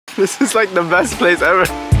This is like the best place ever.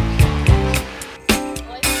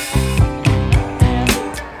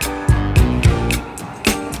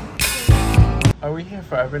 Are we here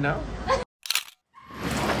forever now?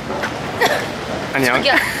 안녕.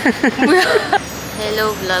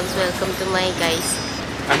 Hello vlogs, welcome to my guys.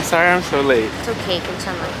 I'm sorry I'm so late. It's okay,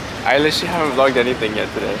 괜찮아. I literally haven't vlogged anything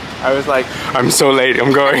yet today. I was like, I'm so late,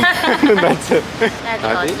 I'm going. That's it.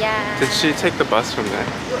 Daddy, yeah. Did she take the bus from there?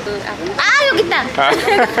 여기 있다.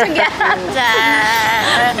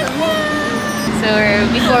 So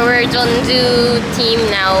before we're Jeonju team,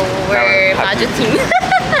 now we're Paju team.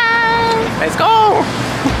 Let's go!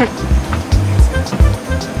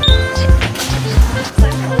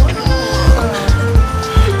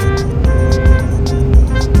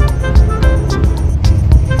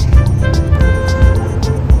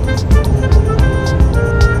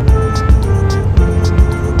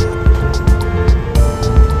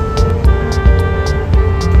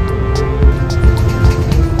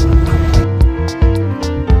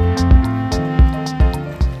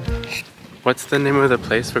 What's the name of the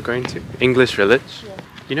place we're going to? English Village? Yeah.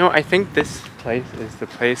 You know, I think this place is the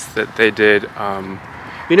place that they did,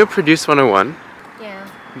 you know, Produce 101?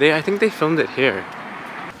 Yeah. I think they filmed it here.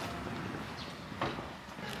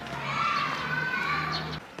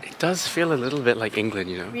 It does feel a little bit like England,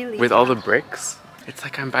 you know? Really? With all the bricks. It's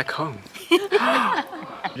like I'm back home.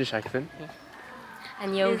 British accent?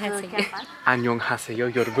 안녕하세요.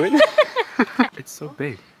 안녕하세요, 여러분. It's so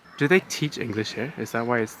big. Do they teach English here? Is that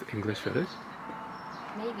why it's the English Village?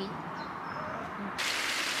 Maybe.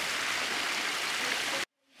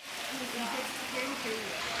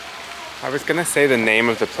 I was gonna say the name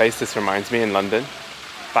of the place this reminds me in London,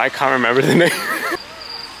 but I can't remember the name.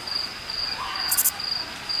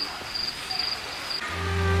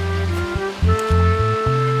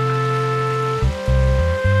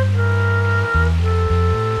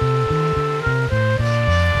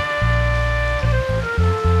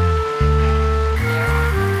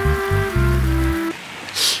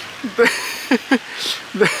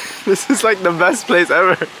 This is like the best place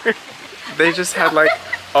ever. They just had like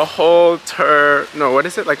a whole tour, no, what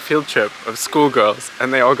is it, like field trip of schoolgirls,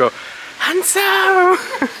 and they all go, Hanso!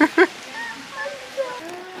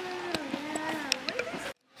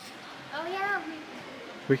 Oh yeah.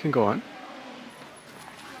 We can go on.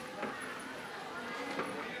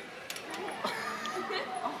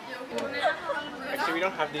 Actually, we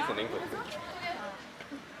don't have these in English.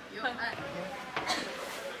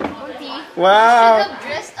 Wow! You should have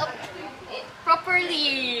dressed up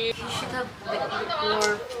properly. You should have more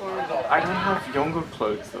formal. I don't have younger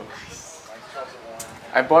clothes though.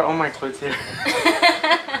 I bought all my clothes here.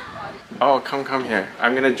 Oh, come here.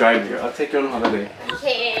 I'm gonna drive you. I'll take you on holiday.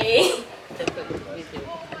 Okay.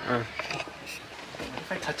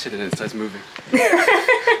 If I touch it and it starts moving?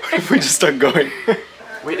 What if we just start going?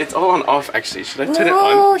 Wait, it's all on off actually. Should I turn it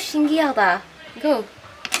on? 오, 신기하다. Go.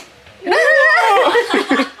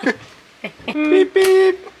 Beep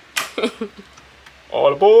beep.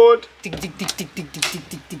 All aboard.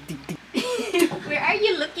 Where are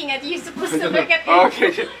you looking at? You're supposed to look at it. Oh,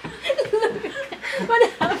 okay.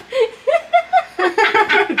 What happened?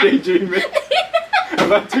 Daydreaming.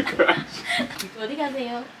 About to crash. 어디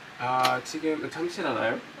가세요? 지금 잠실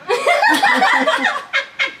알아요?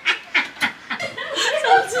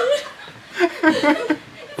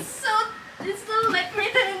 It's so like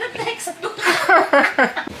written in the textbook.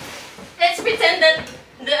 Let's pretend that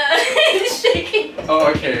the it's shaking. Oh,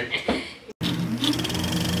 okay.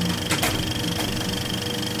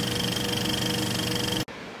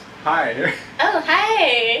 Hi. Oh,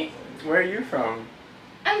 hi. Where are you from?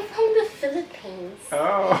 I'm from the Philippines.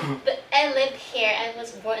 Oh. But I live here. I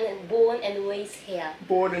was born and raised here.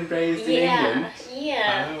 Born and raised in England?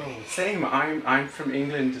 Yeah. Oh, same. I'm from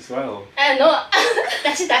England as well. No.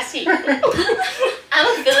 다시. I'm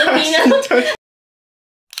a Filipino.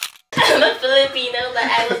 I'm a Filipino, but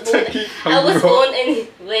I was born and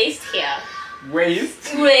raised here.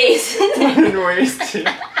 Raised? Raised. Born and raised here.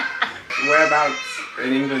 Whereabouts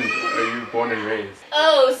in England are you born and raised?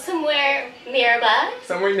 Oh, somewhere nearby.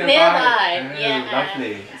 Somewhere nearby. Nearby, Oh, yeah.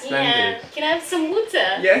 Lovely. Splendid. Yeah. Can I have some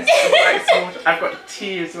water? Yes, I'd like some water. I've got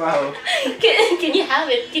tea as well. Can you have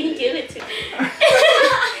it? Can you give it to me?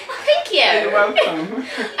 Thank you. You're welcome.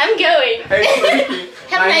 I'm going. Hey, thank you.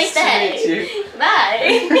 Have a nice day. To meet you.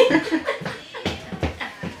 Bye.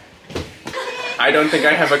 I don't think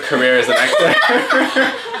I have a career as an actor.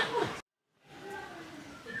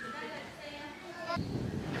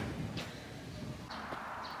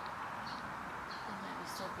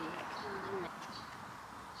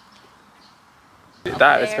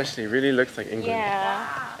 That especially really looks like England.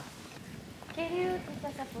 Yeah.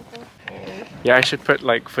 Yeah, I should put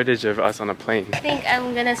like footage of us on a plane. I think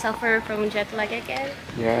I'm gonna suffer from jet lag again.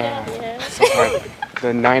 Yeah. Yeah. So hard.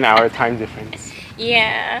 The 9-hour time difference.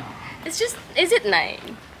 Yeah. It's just, is it 9?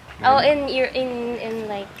 Oh, in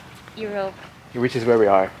like Europe. Which is where we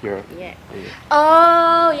are, Europe. Yeah.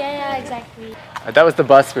 Oh, yeah, exactly. That was the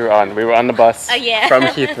bus we were on. We were on the bus Yeah. from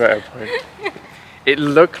Heathrow Airport. It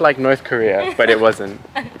looked like North Korea, but it wasn't.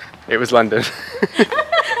 It was London.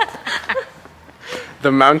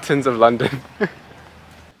 The mountains of London.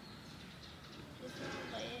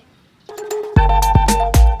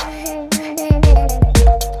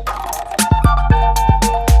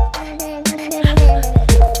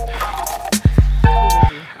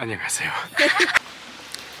 안녕하세요.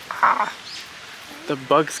 The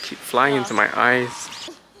bugs keep flying into my eyes.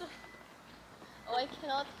 Oh, I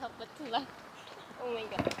cannot help but to laugh. Oh my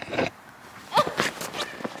god.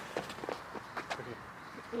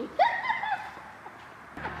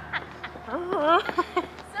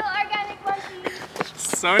 So organic, Monty.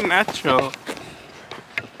 So natural.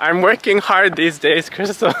 I'm working hard these days,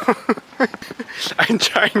 Crystal. I'm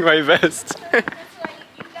trying my best. That's why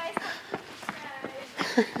you guys have to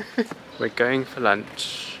subscribe. We're going for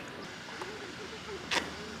lunch.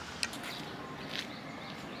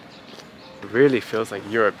 It really feels like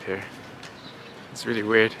Europe here. It's really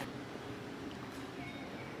weird.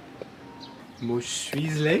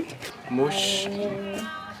 Moshuizle?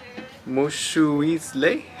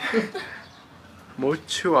 Moshuizle?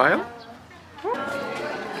 Mochuile?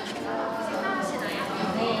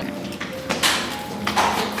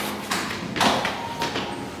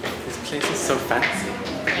 This place is so fancy.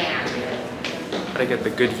 Yeah. But I get the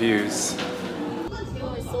good views.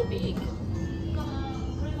 Oh, it's so big.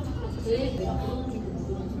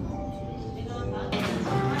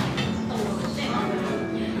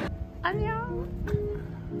 안녕.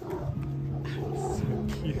 So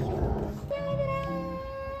cute.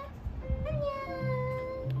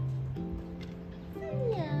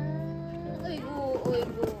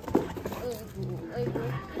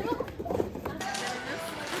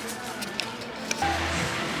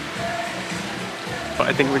 But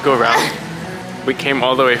I think we go around. We came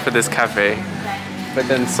all the way for this cafe, but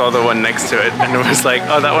then saw the one next to it and it was like,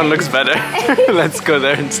 oh, that one looks better. Let's go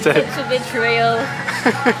there instead. It's a betrayal.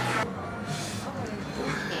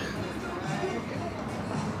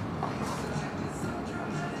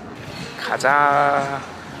 가자.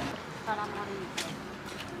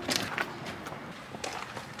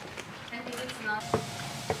 I think it's not.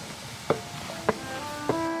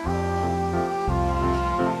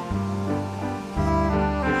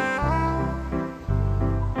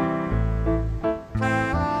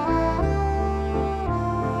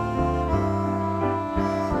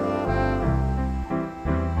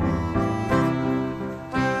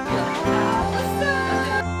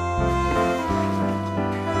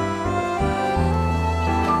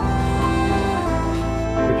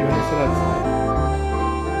 Would you want to sit outside?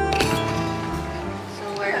 So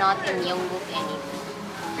we're not in Yeongguk anymore.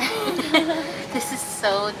 This is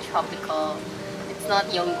so tropical. It's not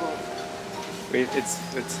Yeongguk. It's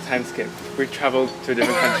a time skip. We traveled to a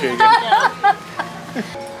different country again.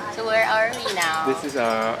 So where are we now? This is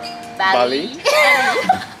Bali.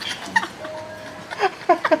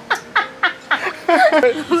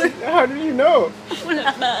 How do you know?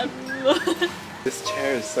 This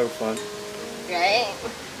chair is so fun. Right?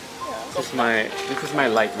 This is my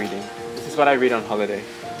light reading. This is what I read on holiday.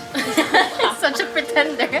 Such a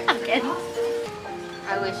pretender again.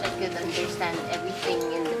 I wish I could understand everything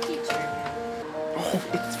in the future. Oh,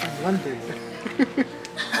 it's from London.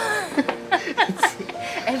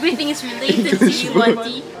 Everything is related to you,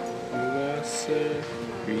 Monty. 무엇을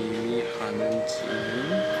의미하는지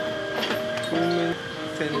꿈은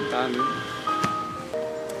된다는.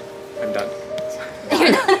 I'm done.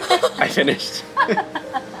 I finished.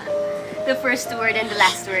 The first word and the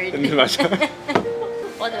last word. 맞아.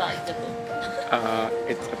 What about the book?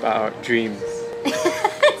 It's about dreams.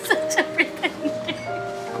 Such a pretender.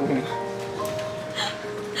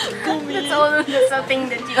 꿈. That's something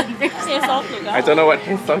that you understand. I don't know what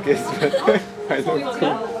해석 is, but I know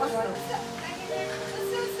cool.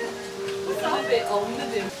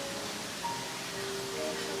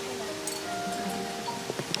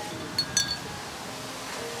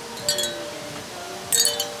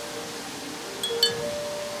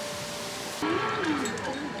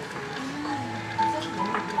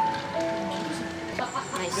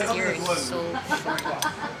 My steer is so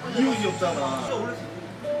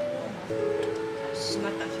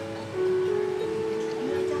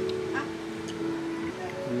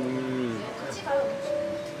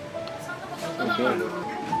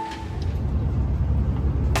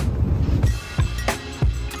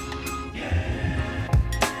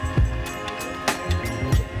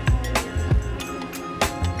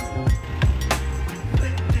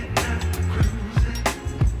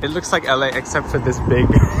It looks like LA except for this big,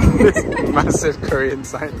 this massive Korean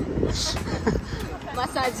sign.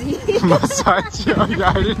 Massage. Massage. Oh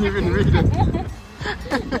yeah, I didn't even read it.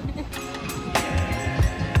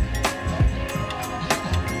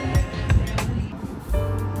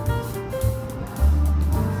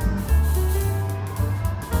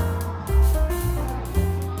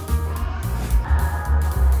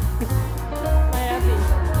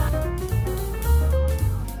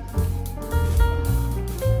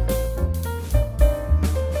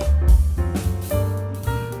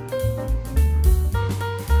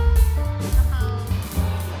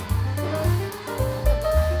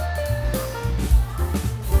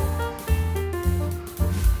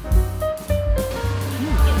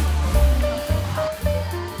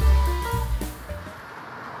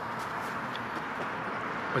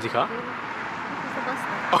 어디 가?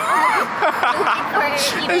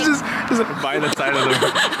 It's just by the side of the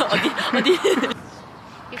road. 어디?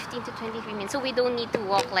 15 to 23 minutes. So we don't need to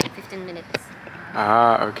walk like 15 minutes.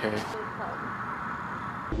 Ah, okay.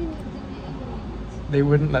 They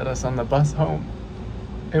wouldn't let us on the bus home.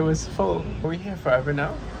 It was full. Are we here forever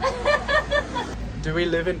now? Do we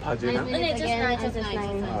live in Paju now? Just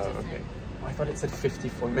 9. Oh, okay. I thought it said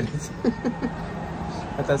 54 minutes.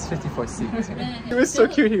 But that's 54 seats. He was so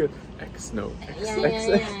cute. He goes, X, no, X, X,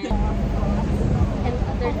 X. And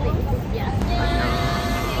other things. Yeah.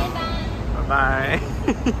 Bye-bye.